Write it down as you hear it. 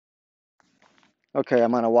Okay,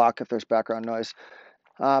 I'm on a walk if there's background noise.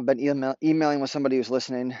 Been emailing with somebody who's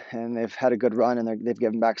listening, and they've had a good run, and they've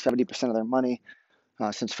given back 70% of their money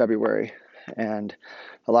since February. And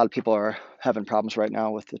a lot of people are having problems right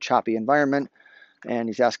now with the choppy environment. And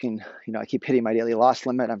he's asking, I keep hitting my daily loss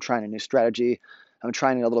limit. I'm trying a new strategy. I'm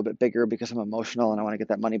trying it a little bit bigger because I'm emotional and I want to get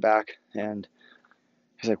that money back. And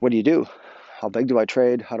he's like, what do you do? How big do I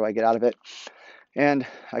trade? How do I get out of it? And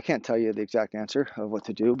I can't tell you the exact answer of what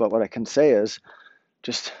to do, but what I can say is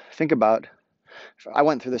just think about. I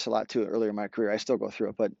went through this a lot too earlier in my career. I still go through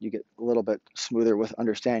it, but you get a little bit smoother with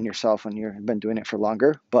understanding yourself when you've been doing it for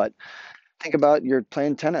longer. But think about you're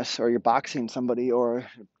playing tennis or you're boxing somebody or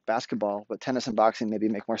basketball, but tennis and boxing maybe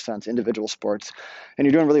make more sense, individual sports, and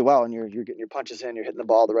you're doing really well and you're getting your punches in, you're hitting the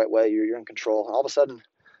ball the right way, you're in control. And all of a sudden,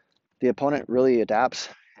 the opponent really adapts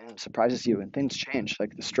and surprises you, and things change.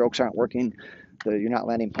 Like the strokes aren't working, you're not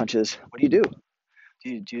landing punches. What do you do?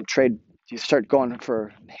 Do you trade? Do you start going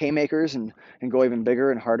for haymakers and go even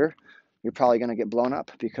bigger and harder? You're probably going to get blown up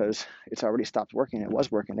because it's already stopped working. It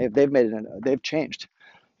was working. They've changed,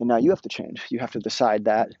 and now you have to change. You have to decide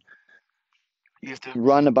that you have to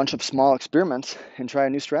run a bunch of small experiments and try a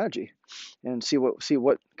new strategy and see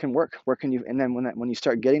what can work. Where can you? And then when you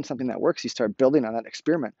start getting something that works, you start building on that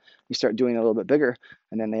experiment. You start doing it a little bit bigger,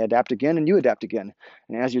 and then they adapt again, and you adapt again.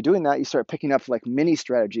 And as you're doing that, you start picking up like mini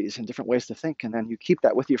strategies and different ways to think, and then you keep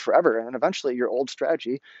that with you forever. And then eventually, your old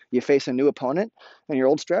strategy, you face a new opponent, and your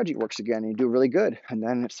old strategy works again, and you do really good. And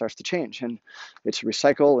then it starts to change, and it's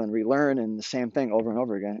recycle and relearn, and the same thing over and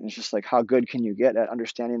over again. And it's just like how good can you get at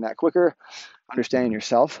understanding that quicker, understanding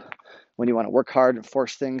yourself when you want to work hard and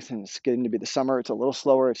force things, and it's getting to be the summer, it's a little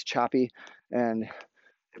slower, it's choppy, and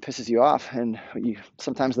it pisses you off. And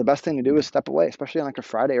sometimes the best thing to do is step away, especially on like a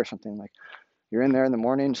Friday or something. Like you're in there in the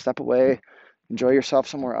morning, step away, enjoy yourself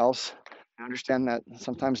somewhere else, and understand that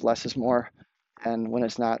sometimes less is more, and when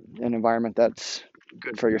it's not an environment that's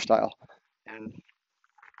good for your style. And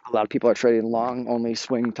a lot of people are trading long only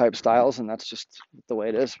swing type styles, and that's just the way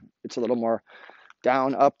it is. It's a little more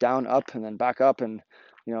down up, and then back up, and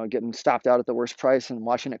getting stopped out at the worst price and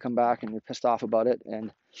watching it come back, and you're pissed off about it.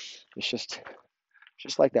 And it's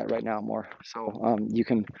just like that right now more. So you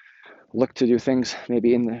can look to do things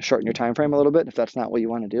maybe shorten your time frame a little bit. If that's not what you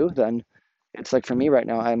want to do, then it's like for me right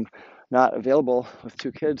now, I'm not available with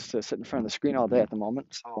two kids to sit in front of the screen all day at the moment.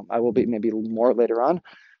 So I will be maybe more later on.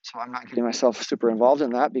 So I'm not getting myself super involved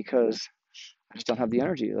in that because I just don't have the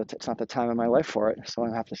energy. It's not the time in my life for it. So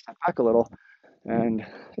I have to step back a little, and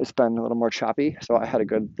it's been a little more choppy. So I had a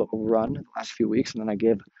good little run the last few weeks, and then I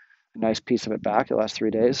gave a nice piece of it back the last 3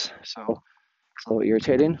 days. So it's a little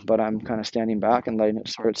irritating, but I'm kind of standing back and letting it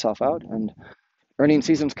sort itself out. And earning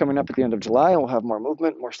season's coming up at the end of July, and we'll have more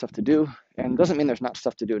movement, more stuff to do. And it doesn't mean there's not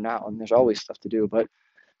stuff to do now, and there's always stuff to do, but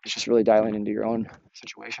it's just really dialing into your own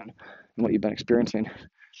situation and what you've been experiencing.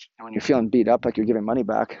 And when you're feeling beat up, like you're giving money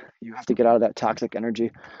back, you have to get out of that toxic energy.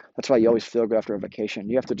 That's why you always feel good after a vacation.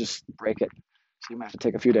 You have to just break it. So you might have to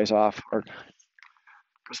take a few days off or go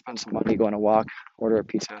spend some money, go on a walk, order a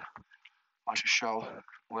pizza, watch a show,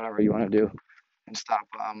 whatever you want to do, and stop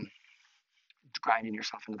grinding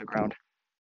yourself into the ground.